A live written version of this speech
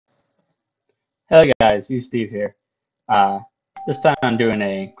Hey guys, you Steve here. Uh, just plan on doing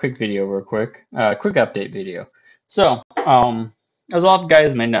a quick video real quick, quick update video. As a lot of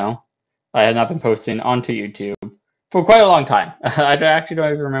guys may know, I have not been posting onto YouTube for quite a long time. Actually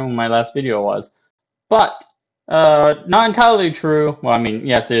don't even remember when my last video was, but not entirely true. Well, I mean,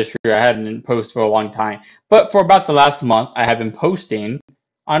 yes, it is true. I hadn't posted for a long time, but for about the last month, I have been posting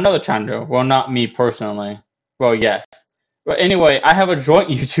on another channel. Well, not me personally. Well, yes. But anyway, I have a joint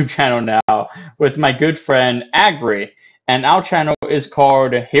YouTube channel now with my good friend Agri, and our channel is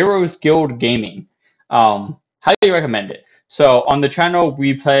called Heroes Guild Gaming. Highly recommend it. So on the channel,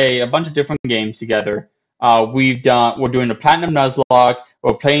 we play a bunch of different games together. We're doing the Platinum Nuzlocke.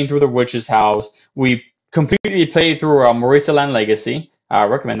 We're playing through the Witch's House. We completely played through Marisa Land Legacy. I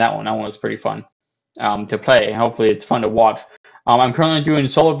recommend that one. That one was pretty fun to play. Hopefully, it's fun to watch. I'm currently doing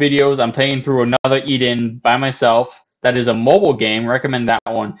solo videos. I'm playing through another Eden by myself. That is a mobile game. Recommend that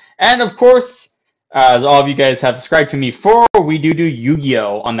one. And of course, as all of you guys have subscribed to me for, we do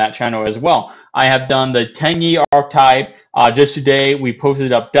Yu-Gi-Oh! On that channel as well. I have done the Tenyi archetype. Just today, we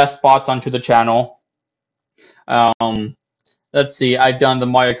posted up death spots onto the channel. Let's see, I've done the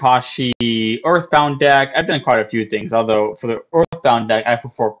Mayakashi Earthbound deck. I've done quite a few things, although for the Earthbound deck, I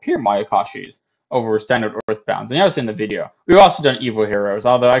prefer pure Mayakashis over standard Earthbounds. And you also in the video. We've also done Evil Heroes,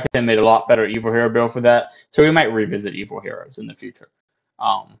 although I could have made a lot better Evil Hero build for that, so we might revisit Evil Heroes in the future.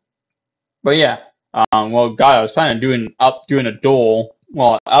 But yeah, well, God, I was planning on doing a duel,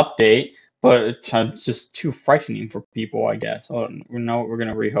 update, but it's just too frightening for people, I guess. Oh, no, we're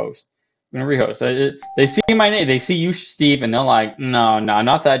gonna rehost. They see my name, they see Yuusha Steve, and they're like, no,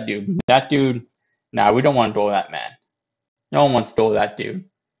 not that dude. That dude, nah, we don't want to duel that man. No one wants to duel that dude.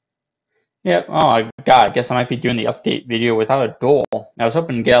 Yep. Oh God, I guess I might be doing the update video without a duel. I was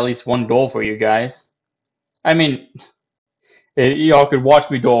hoping to get at least one duel for you guys. I mean, y'all could watch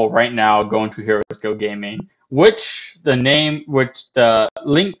me duel right now going to Heroes Guild Gaming, which the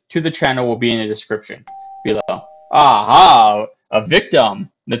link to the channel will be in the description below. Aha, a victim.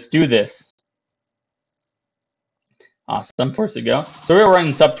 Let's do this. Awesome, first to go. So we're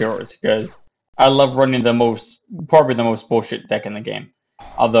running subterrors because I love running probably the most bullshit deck in the game.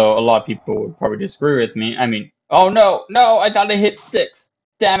 Although a lot of people would probably disagree with me. I mean, oh no, I thought I hit 6.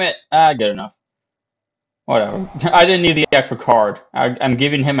 Damn it. Good enough. Whatever. I didn't need the extra card. I'm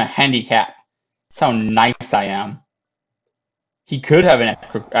giving him a handicap. That's how nice I am. I could have an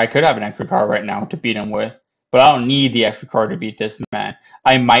extra card right now to beat him with, but I don't need the extra card to beat this man.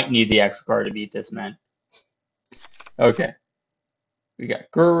 I might need the extra card to beat this man. Okay. We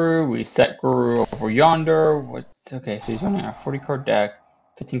got Guru. We set Guru over yonder. Okay, so he's running a 40 card deck,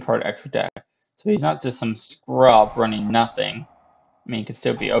 15 card extra deck. So he's not just some scrub running nothing. I mean, he could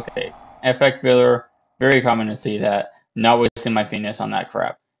still be okay. Effect filler. Very common to see that. Not wasting my Phoenix on that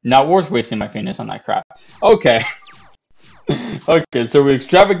crap. Not worth wasting my Phoenix on that crap. Okay. Okay, so we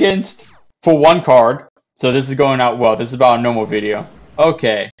extravaganced for 1 card. So this is going out well. This is about a normal video.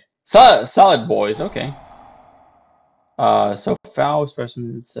 Okay. Solid boys. Okay. So Foul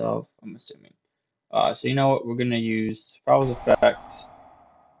expresses itself, I'm assuming. So you know what? We're gonna use Foul's effect.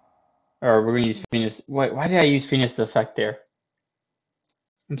 Or we're gonna use Phoenix. Wait, why did I use Phoenix effect there?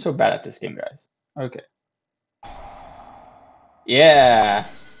 I'm so bad at this game, guys. Okay. Yeah.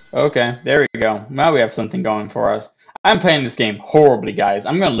 Okay, there we go. Now we have something going for us. I'm playing this game horribly, guys.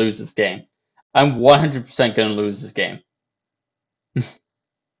 I'm gonna lose this game. I'm 100% gonna lose this game.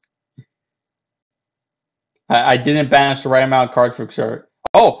 I didn't banish the right amount of cards for sure.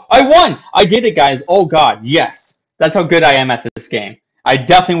 Oh, I won! I did it, guys. Oh God, yes. That's how good I am at this game. I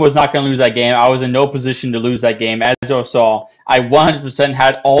definitely was not going to lose that game. I was in no position to lose that game. As you saw, I 100%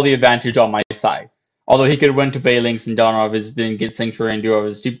 had all the advantage on my side. Although he could have went to Phalanx and done all of his, didn't get Sanctuary and do all of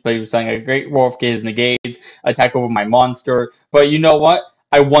his stupid play, saying a great Wolf his negates, attack over my monster. But you know what?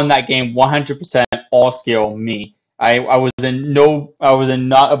 I won that game 100% all skill me. I was in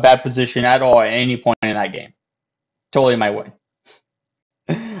not a bad position at all at any point in that game. Totally my win.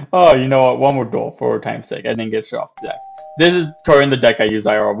 Oh, you know what? One more duel for time's sake. I didn't get shit off the deck. This is currently the deck I use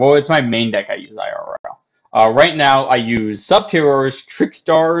IRL. Well, it's my main deck I use IRL. Right now, I use Subterrors,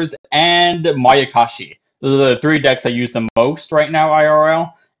 Trickstars, and Mayakashi. Those are the 3 decks I use the most right now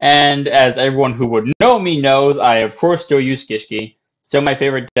IRL. And as everyone who would know me knows, I of course still use Gishki. Still my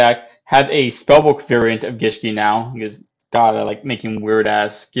favorite deck. Have a spellbook variant of Gishki now. Because, God, I like making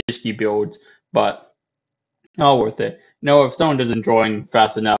weird-ass Gishki builds. But all worth it. No, if someone doesn't join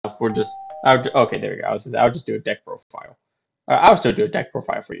fast enough, okay, there we go. I'll just do a deck profile. I'll still do a deck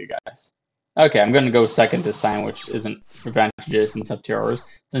profile for you guys. Okay, I'm gonna go second this time, which isn't advantageous in Subterrors,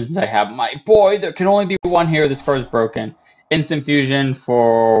 since I have my boy. There can only be one here. This card is broken. instant fusion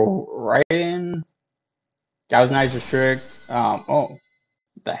for Raiden. Galvanize restrict. Oh,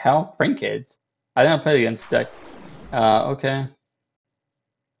 what the hell? Prank kids. I didn't play against deck. Okay.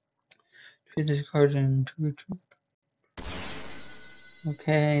 Treat this card in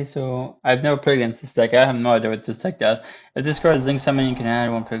Okay, so I've never played against this deck. I have no idea what this deck does. If this card is Link Summon, you can add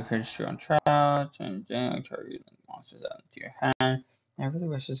one pick card to on trout and target monsters out into your hand. I really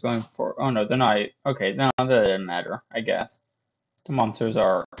wish this going for. Oh no, they're not. Okay, no, that doesn't matter. I guess the monsters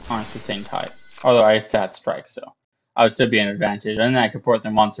aren't the same type. Although I stat strike, so I would still be an advantage, and then I could port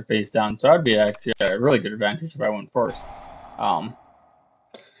their monster face down. So I'd be actually a really good advantage if I went first.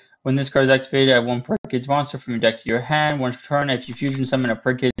 When this card is activated, add one Perkage monster from your deck to your hand. Once per turn, if you fusion summon a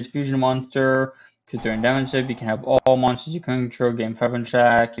Perkage fusion monster to during damage step, you can have all monsters you control gain 500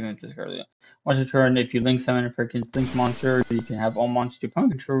 attack, even if this card is. Once per turn, if you link summon a Perkage link monster, you can have all monsters your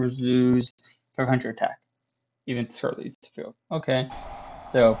opponent controllers lose 500 attack, even if this card leaves the field. Okay,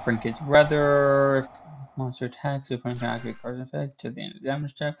 so Perkage Weather. If monster attacks, your opponent can activate card's effect to the end of the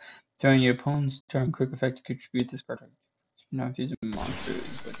damage step. During your opponent's turn, quick effect to contribute this card. Not using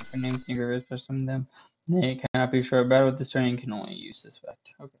monsters with different names and graveyards for some of them. They cannot be short battle with this turn and can only use this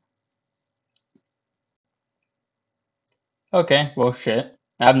effect. Okay. Okay, well shit.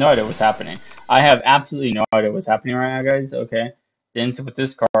 I have no idea what's happening. I have absolutely no idea what's happening right now, guys. Okay. The instant with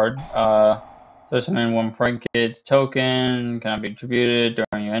this card, so summon one Prank Kids token, cannot be attributed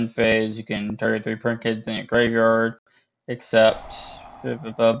during your end phase. You can target 3 Prank Kids in your graveyard, except blah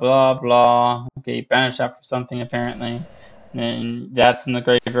blah blah blah. Okay, banish that for something apparently. And that's in the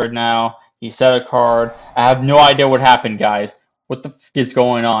graveyard now. He set a card. I have no idea what happened, guys. What the f is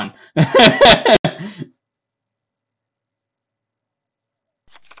going on?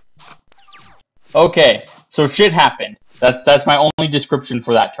 Okay, so shit happened. That's my only description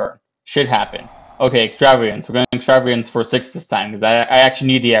for that turn. Shit happened. Okay, extravagance. We're going extravagance for 6 this time because I actually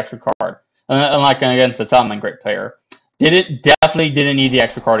need the extra card. Unlike against the Salmon great player. Definitely didn't need the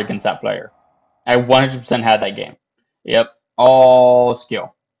extra card against that player. I 100% had that game. Yep. All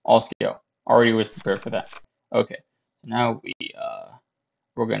skill. All skill. Already was prepared for that. Okay. So now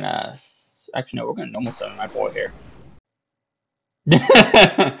we're gonna actually no, we're gonna normal summon my boy here.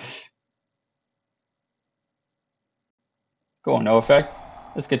 Go on, no effect.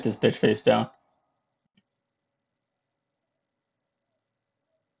 Let's get this bitch face down.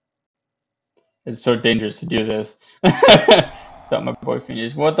 It's so dangerous to do this. Thought my boy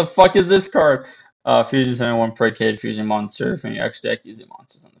finished. What the fuck is this card? Fusion Center 1 Predicate Fusion Monster from your extra deck using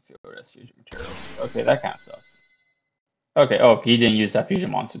monsters on the field as fusion materials. Okay, that kind of sucks. Okay, oh, he didn't use that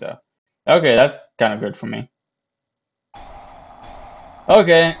fusion monster though. Okay, that's kind of good for me.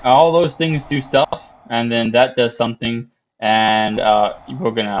 Okay, all those things do stuff, and then that does something, and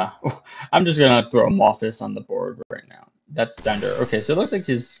we're gonna. I'm just gonna throw Mothis on the board right now. That's Thunder. Okay, so it looks like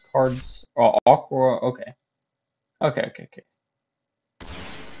his cards are Aqua. Okay, okay.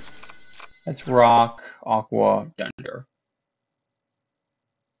 That's Rock, Aqua, Thunder.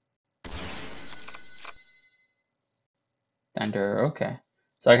 Thunder. Okay,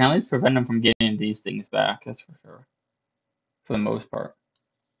 so I can at least prevent him from getting these things back. That's for sure, for the most part.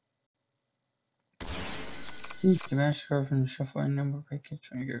 See, the match card from the shuffle and number package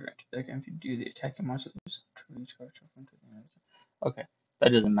when you go back to the deck, and if you do the attacking monster, okay,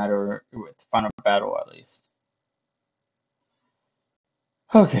 that doesn't matter with final battle at least.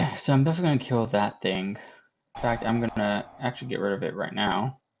 Okay, so I'm definitely gonna kill that thing. In fact, I'm gonna actually get rid of it right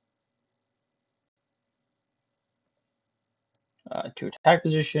now. To attack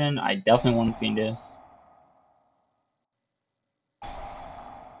position, I definitely want to Fiendus.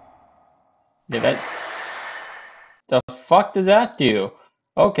 Yeah, that. The fuck does that do?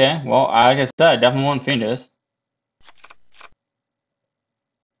 Okay, well, like I said, I definitely want Fiendus.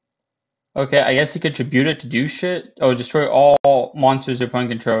 Okay, I guess he could tribute it to do shit. Oh, destroy all monsters your opponent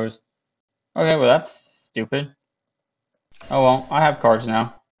controls. Okay, well, that's stupid. Oh well, I have cards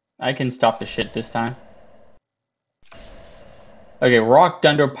now. I can stop the shit this time. Okay, Rock,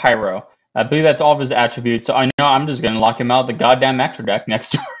 Thunder, Pyro. I believe that's all of his attributes, so I know I'm just gonna lock him out of the goddamn extra deck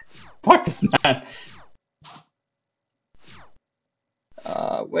next turn. Fuck this man.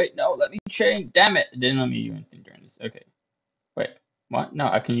 Wait, no, let me change. Damn it! It didn't let me do anything during this. Okay. Wait, what? No,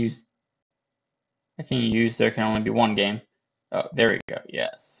 I can use. There can only be one game. Oh, there we go.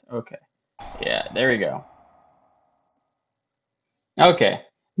 Yes. Okay. Yeah, there we go. Okay.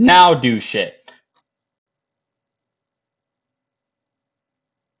 Now do shit.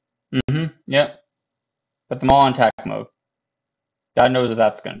 Yep. Put them all on attack mode. God knows what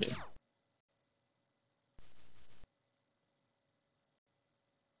that's gonna do.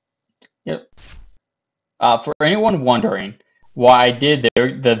 Yep. For anyone wondering why I did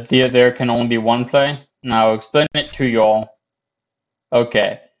there can only be one play, and I'll explain it to y'all.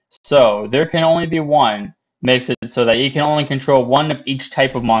 Okay, so there can only be one makes it so that you can only control one of each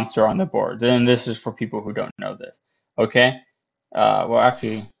type of monster on the board. Then this is for people who don't know this. Okay? Well,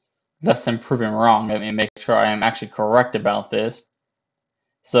 actually, less than proven wrong. Let me make sure I am actually correct about this.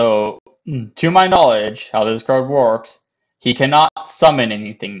 So, to my knowledge, how this card works, he cannot summon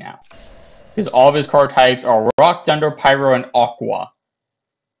anything now. Because all of his card types are Rock, Thunder, Pyro, and Aqua.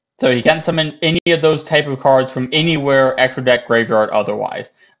 So he can't summon any of those type of cards from anywhere, extra deck, graveyard, otherwise.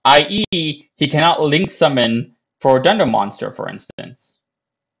 I.e., he cannot link summon for a Dunder monster, for instance.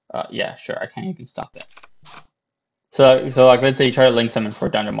 Yeah, sure, I can't even stop that. So like, let's say you try to link summon for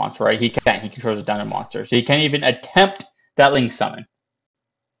a Dunder monster, right? He can't. He controls a Dunder monster, so he can't even attempt that link summon.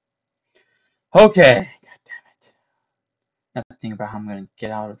 Okay. God damn it. Now to think about how I'm gonna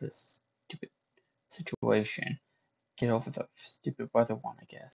get out of this stupid situation. Get over the stupid weather one, I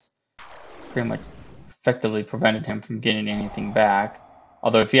guess. Pretty much effectively prevented him from getting anything back.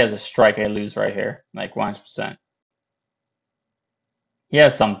 Although if he has a strike, I lose right here, like 100%. He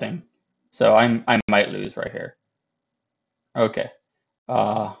has something, so I might lose right here. Okay.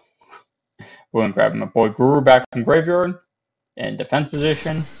 We're gonna grab my boy Guru back from graveyard in defense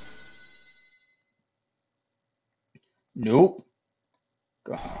position. Nope.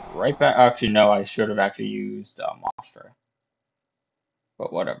 Going right back. Actually, no. I should have actually used Mostra,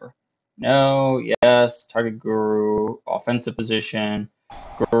 but whatever. No. Yes. Target Guru. Offensive position.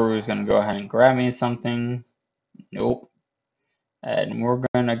 Guru's gonna go ahead and grab me something. Nope. And we're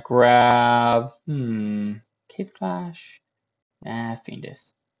gonna grab Cave Clash. Nah,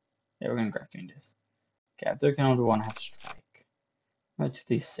 Fiendus. Yeah, we're gonna grab Fiendus. Okay, they can only one have strike.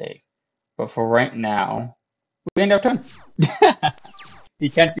 Relatively safe. But for right now, we end up turn. He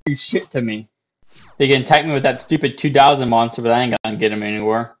can't do shit to me. They can attack me with that stupid 2000 monster, but I ain't gonna get him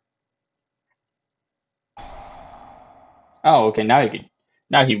anywhere. Oh, okay, now he could.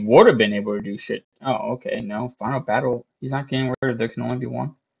 Now he would have been able to do shit. Oh, okay, no. Final battle. He's not getting rid of. There can only be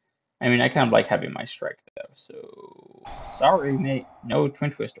one. I mean, I kind of like having my strike though, so sorry, mate. No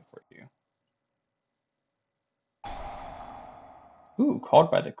Twin Twister for you. Ooh, Called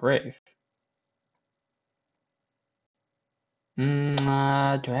by the Grave. Do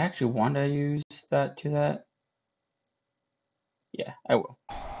I actually want to use that to that? Yeah, I will.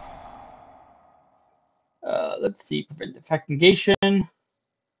 Let's see, prevent effect negation.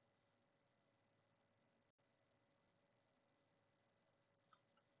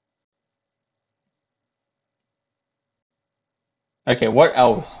 Okay, what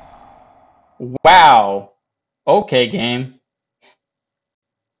else? Wow. Okay, game.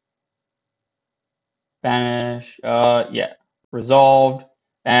 Banish. Yeah. Resolved.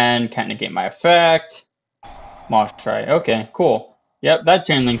 And can't negate my effect. Mosh try. Okay, cool. Yep, that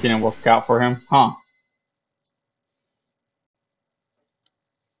chain link didn't work out for him, huh?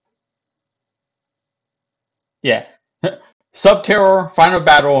 Yeah. Subterror, Final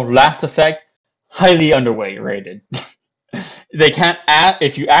Battle, Last Effect, highly underrated. They can't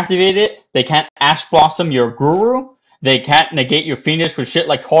if you activate it, they can't Ash Blossom your Guru. They can't negate your Phoenix with shit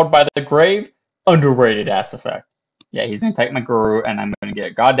like Called by the Grave. Underrated ass effect. Yeah, he's gonna take my Guru, and I'm gonna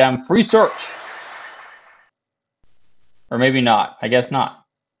get a goddamn free search. Or maybe not. I guess not.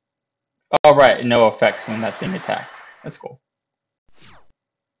 Oh, right. No effects when that thing attacks. That's cool.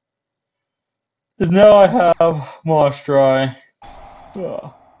 Because now I have Moss Dry.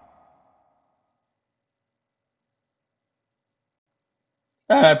 Ugh.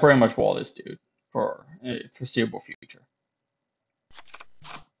 And I pretty much wall this dude for a foreseeable future.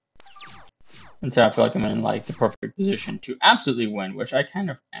 Until I feel like I'm in like the perfect position to absolutely win, which I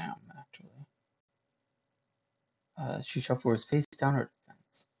kind of am, actually. She shuffles face down or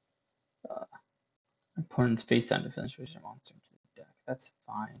defense. Opponent's face down defense pushes a monster into the deck. That's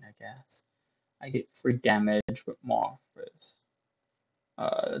fine, I guess. I get free damage with Morphus.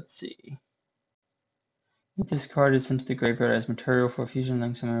 Let's see. If this card is sent to the graveyard as material for fusion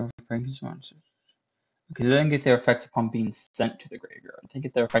links and breaking monsters. Because they don't get their effects upon being sent to the graveyard. They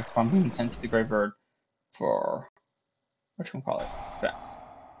get their effects upon being sent to the graveyard for whatchamacallit, effects.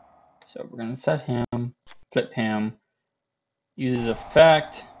 So we're gonna set him, flip him, use his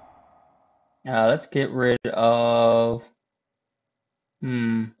effect. Let's get rid of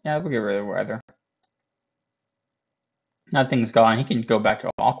yeah, we'll get rid of weather. Nothing's gone. He can go back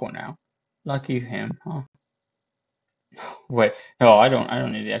to Aqua now. Lucky him, huh? Wait, no, I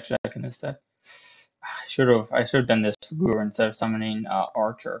don't need the extra deck in this deck. I should have done this for Guru instead of summoning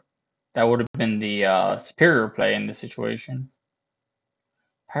Archer. That would have been the superior play in this situation.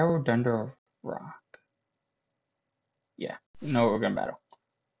 Pyro Dunder Rock. No, we're gonna battle.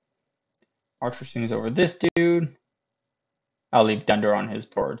 Archer swings over this dude. I'll leave Dunder on his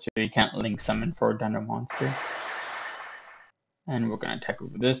board, so he can't link summon for a Dunder monster. And we're gonna attack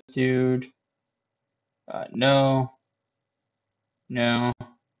over this dude. No. No.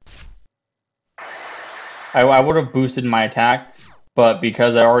 I would have boosted my attack, but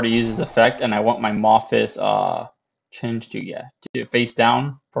because I already used his effect and I want my Mothis changed to face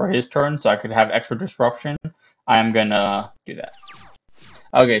down for his turn so I could have extra disruption, I am gonna do that.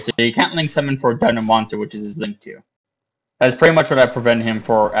 Okay, so you can't link summon for a Dunder monster, which is his link 2. That's pretty much what I prevented him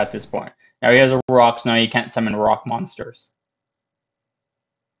for at this point. Now he has a rock, so now he can't summon rock monsters.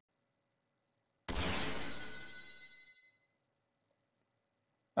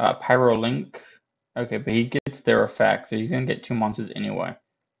 Pyro Link. Okay, but he gets their effect, so he's gonna get 2 monsters anyway.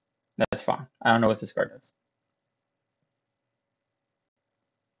 That's fine. I don't know what this card does.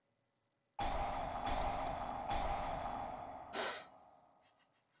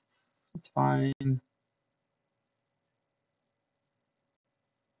 It's fine.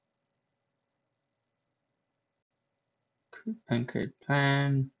 Pancake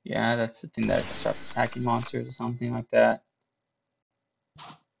Plan. Yeah, that's the thing that starts attacking monsters or something like that.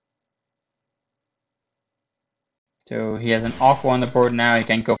 So he has an Aqua on the board now. He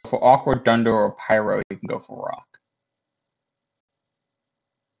can go for Aqua, Dunder, or Pyro. He can go for Rock.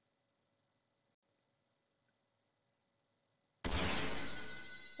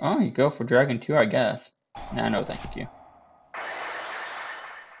 Oh, you go for Dragon 2, I guess. Nah, no, thank you.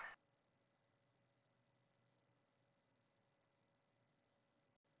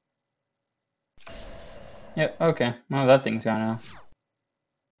 Yep, okay. Well, that thing's gone now.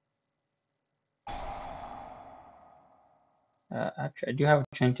 Actually, I do have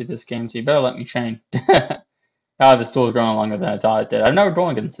a chain to this game, so you better let me chain. This tool is growing longer than I thought it did. I've never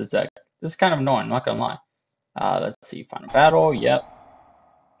drawn against this deck. This is kind of annoying, I'm not gonna lie. Let's see, final battle, yep.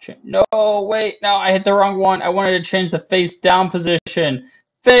 No, wait, no, I hit the wrong one. I wanted to change the face down position.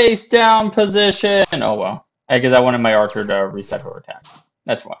 Face down position! Oh well. I guess I wanted my archer to reset her attack.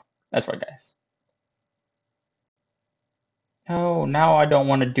 That's why. That's why, guys. No, now I don't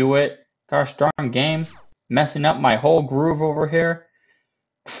want to do it. Gosh darn game. Messing up my whole groove over here.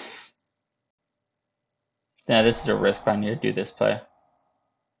 Yeah, this is a risk, but I need to do this play.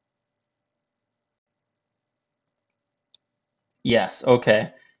 Yes,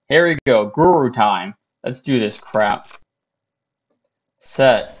 okay. Here we go. Guru time. Let's do this crap.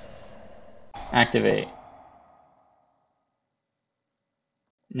 Set. Activate.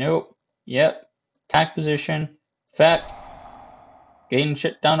 Nope. Yep. Attack position. Effect. Getting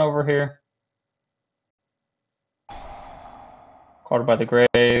shit done over here. Caught by the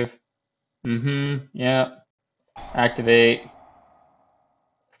grave. Yep. Activate.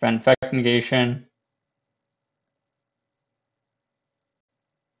 Prevent effect negation.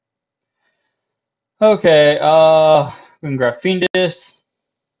 Okay, we can grab Fiendus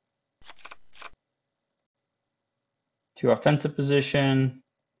to offensive position,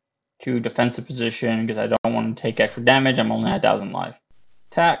 to defensive position, because I don't want to take extra damage. I'm only at 1,000 life.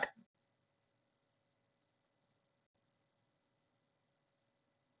 Attack.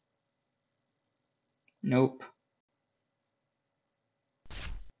 Nope.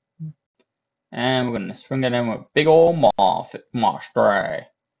 And we're gonna swing at him with big old Mothray.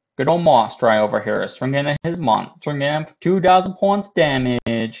 Good old Mothray over here, swinging at his swinging at him for 2,000 points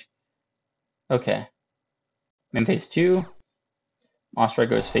damage. Okay. Main phase 2. Mothray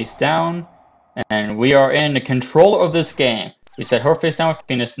goes face down, and we are in the control of this game. We set her face down with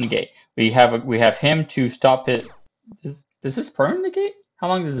Venus negate. We have him to stop it. Does this permanent negate? How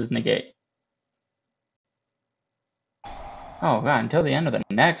long does this negate? Oh god, until the end of the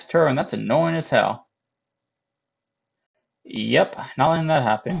next turn. That's annoying as hell. Yep, not letting that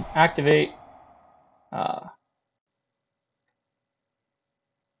happen. Activate.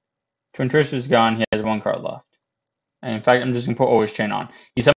 Twin Trish is gone. He has 1 card left. And in fact, I'm just gonna put Always Chain on.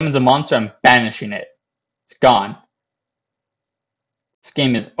 He summons a monster. I'm banishing it. It's gone. This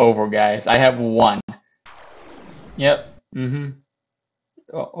game is over, guys. I have 1. Yep.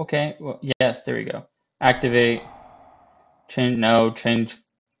 Oh, okay. Well, yes. There we go. Activate. Change. No. Change.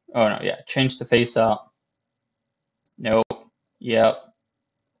 Oh no. Yeah. Change the face up. Nope. Yep.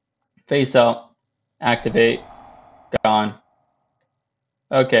 Face up. Activate. Gone.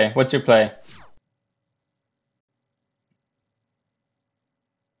 Okay. What's your play?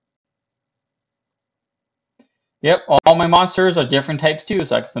 Yep, all my monsters are different types too,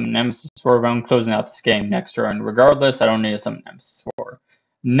 so I can summon Nemesis for around closing out this game next turn. Regardless, I don't need to summon Nemesis for.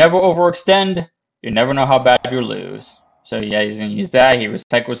 Never overextend. You never know how bad you'll lose. So yeah, he's gonna use that. He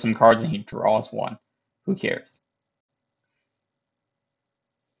recycles some cards and he draws 1. Who cares?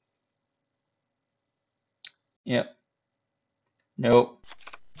 Yep. Nope.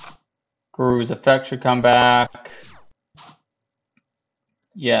 Guru's effect should come back.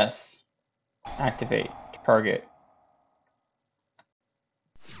 Yes. Activate. Target.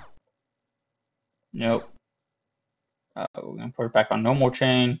 Nope. We're going to put it back on normal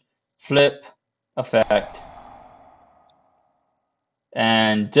chain. Flip. Effect.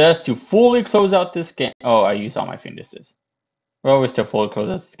 And just to fully close out this game. Oh, I used all my Fiendises. We're always to fully close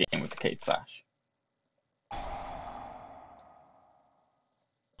out this game with the Cave Flash.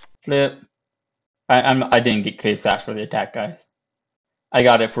 Flip. I didn't get Cave Flash for the attack, guys. I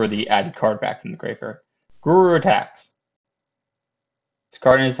got it for the added card back from the graveyard. Guru attacks. His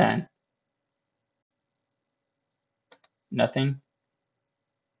card in his hand. Nothing.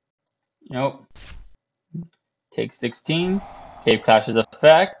 Nope. Take 16. Cave Clash's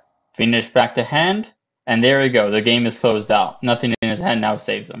effect. Finish back to hand. And there we go. The game is closed out. Nothing in his hand now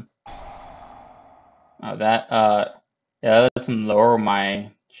saves him. Oh, that, yeah, that lets him lower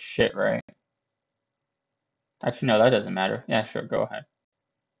my shit, right? Actually, no, that doesn't matter. Yeah, sure, go ahead.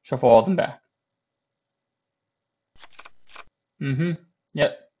 Shuffle all of them back.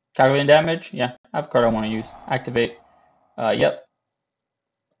 Yep. Calculating damage. Yeah, I have a card I want to use. Activate. Yep.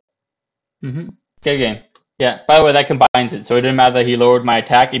 Good game. Yeah, by the way, that combines it. So it didn't matter that he lowered my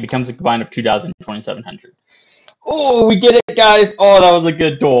attack. It becomes a combine of 2,700. Oh, we did it, guys. Oh, that was a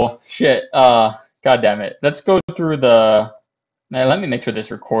good duel. Shit. God damn it. Let's go through the... Now, let me make sure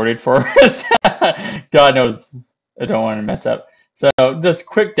this recorded first. God knows I don't want to mess up. So, just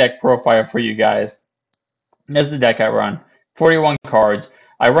quick deck profile for you guys. This is the deck I run. 41 cards.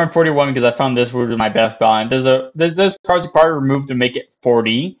 I run 41 because I found this was my best balance. There's cards you probably remove to make it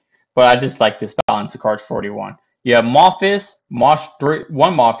 40, but I just like this balance of cards 41. You have Mothis,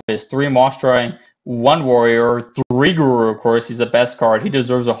 one Mothis, 3 Mostrai, 1 Warrior, 3 Guru, of course. He's the best card. He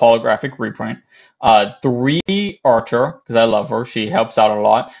deserves a holographic reprint. 3 Archer, because I love her. She helps out a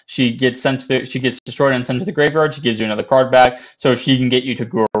lot. She gets destroyed and sent to the graveyard. She gives you another card back, so she can get you to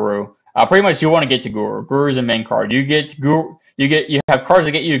Guru. Pretty much, you want to get to Guru. Guru is a main card. You have cards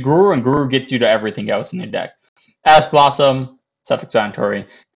that get you to Guru, and Guru gets you to everything else in your deck. Ash Blossom, self-explanatory.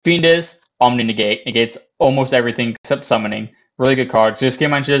 Fiendus, Omni Negate, negates almost everything except summoning. Really good card. This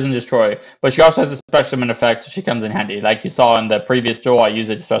game she doesn't destroy, but she also has a special summon effect, so she comes in handy. Like you saw in the previous duel, I use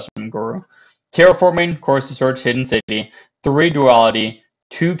it to special summon Guru. Terraforming, Course to Search, Hidden City. 3 Duality,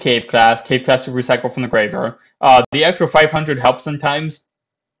 2 Cave Class. Cave Class to recycle from the graveyard. The extra 500 helps sometimes,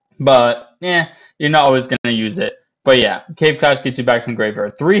 but you're not always going to use it. But yeah, Cave Clash gets you back from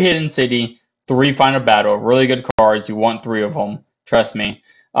graveyard. 3 Hidden City, 3 Final Battle. Really good cards. You want 3 of them. Trust me.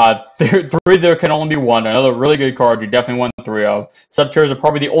 3 there can only be 1. Another really good card you definitely want 3 of. Subterrors are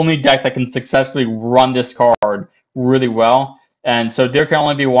probably the only deck that can successfully run this card really well. And so there can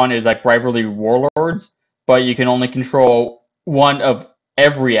only be 1 is like Rivalry Warlords, but you can only control 1 of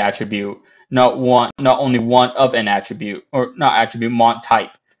every attribute, not only 1 of an attribute, or not attribute, mont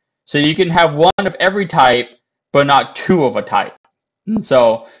type. So you can have 1 of every type, but not 2 of a type. And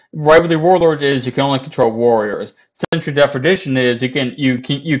so Rivalry Warlords is you can only control warriors. Century Definition is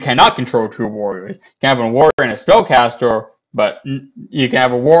you cannot control 2 warriors. You can have a warrior and a spellcaster, but you can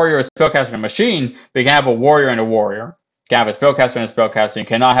have a warrior, a spellcaster, and a machine, but you can have a warrior and a warrior. You can have a spellcaster and a spellcaster. You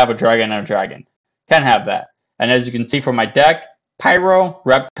cannot have a dragon and a dragon. Can't have that. And as you can see from my deck, Pyro,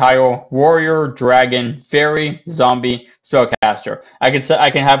 Reptile, Warrior, Dragon, Fairy, Zombie, Spellcaster. I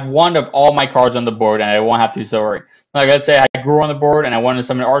can have 1 of all my cards on the board and I won't have to worry. Like let's say I grew on the board and I want to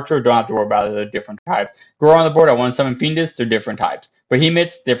summon Archer, don't have to worry about it, they're different types. Grew on the board, I want to summon Fiendus, they're different types.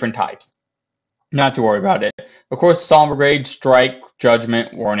 Behemoths, different types. Not to worry about it. Of course, Solemn Brigade, Strike,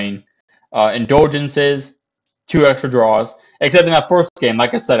 Judgment, Warning. Indulgences, 2 extra draws. Except in that first game,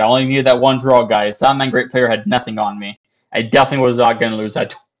 like I said, I only needed that 1 draw, guys. Salman Great Player had nothing on me. I definitely was not going to lose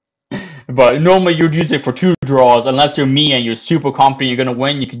that. But normally you'd use it for 2 draws, unless you're me and you're super confident you're going to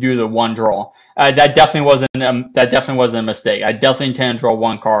win. You could do the 1 draw. That definitely wasn't a mistake. I definitely intended to draw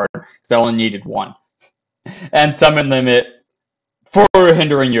 1 card because I only needed 1, and summon limit for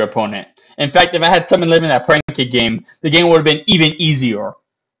hindering your opponent. In fact, if I had summon limit in that prank kid game, the game would have been even easier.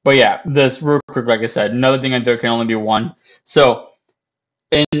 But yeah, this real quick, like I said, another thing there can only be 1. So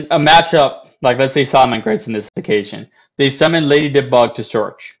in a matchup, like let's say Solomon Greats in this occasion, they summon Lady Debug to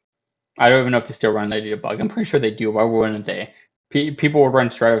search. I don't even know if they still run Lady Debug. I'm pretty sure they do. Why wouldn't they? People would run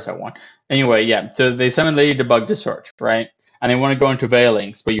Stratos at 1. Anyway, yeah, so they summon Lady Debug to search, right? And they want to go into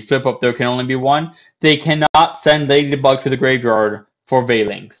Veilings, but you flip up there can only be 1. They cannot send Lady Debug to the graveyard for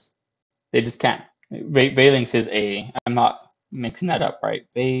Veilings. They just can't. Veilings is I'm not mixing that up, right?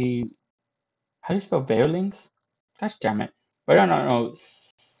 How do you spell Veilings? Gosh damn it. But I don't know.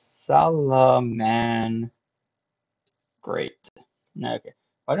 Salaman Great. Okay.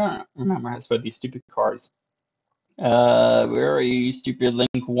 I don't remember how to spell these stupid cards. Where are you, stupid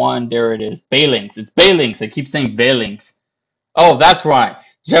link one? There it is. Balinks. It's Balinks. I keep saying Balinks. Oh, that's why.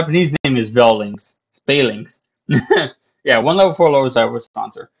 The Japanese name is Velinks. It's Balinks. Yeah, one level 4 lower side was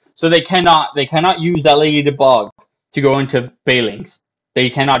sponsor. So they cannot use that lady to bug to go into Balinks. They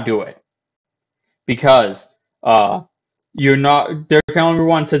cannot do it because uh you're not there can only be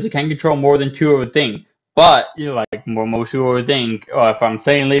one says you can't control more than two of a thing. But you know, like most people would think, if I'm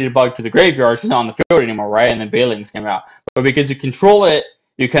saying Ladybug to the graveyard, she's not on the field anymore, right? And then Bailings came out. But because you control it,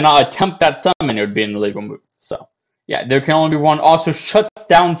 you cannot attempt that summon, it would be an illegal move. So yeah, there can only be one. Also shuts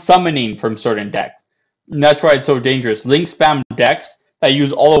down summoning from certain decks. And that's why it's so dangerous. Link spam decks that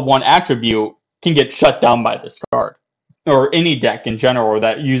use all of one attribute can get shut down by this card or any deck in general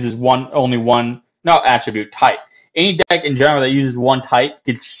that uses only one not attribute type. Any deck in general that uses one type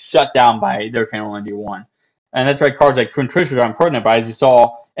gets shut down by there can only be one. And that's why cards like Twin Twisters are important. But as you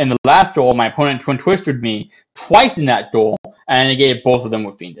saw in the last duel, my opponent Twin Twisted me twice in that duel, and I gave both of them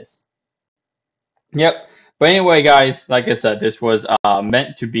with Fiendus. Yep. But anyway, guys, like I said, this was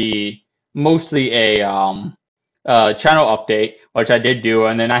meant to be mostly a channel update, which I did do,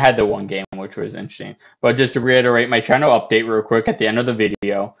 and then I had the one game, which was interesting. But just to reiterate my channel update real quick at the end of the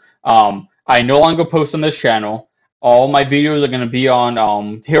video, I no longer post on this channel. All my videos are going to be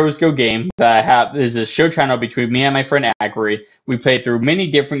on Heroes Go Game that I have. There's a show channel between me and my friend Agri. We play through many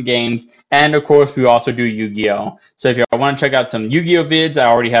different games, and of course, we also do Yu-Gi-Oh! So if you want to check out some Yu-Gi-Oh! Vids I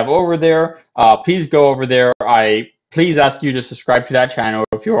already have over there, please go over there. I please ask you to subscribe to that channel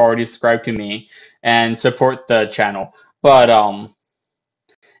if you're already subscribed to me and support the channel. But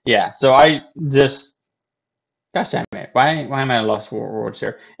yeah, so I just gosh damn it, why am I at lost for words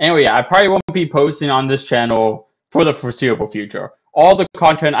here? Anyway, yeah, I probably won't be posting on this channel for the foreseeable future. All the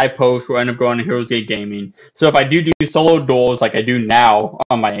content I post will end up going to Heroes Gate Gaming. So if I do solo duels like I do now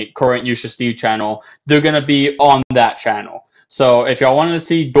on my current Yuusha Steve channel, they're gonna be on that channel. So if y'all want to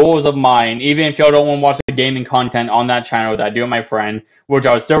see duels of mine, even if y'all don't want to watch the gaming content on that channel that I do with my friend, which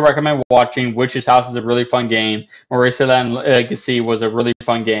I would still recommend watching, Witch's House is a really fun game, Marisa Land Legacy was a really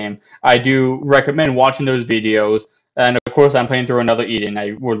fun game. I do recommend watching those videos. And of course, I'm playing through another Eden.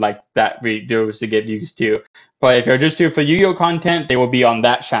 I would like that videos to get views too. But if you're just here for Yu-Gi-Oh content, they will be on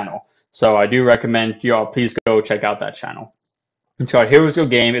that channel. So I do recommend y'all please go check out that channel. It's called Heroes Go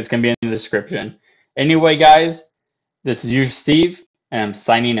Game. It's going to be in the description. Anyway, guys, this is Yuusha Steve, and I'm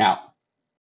signing out.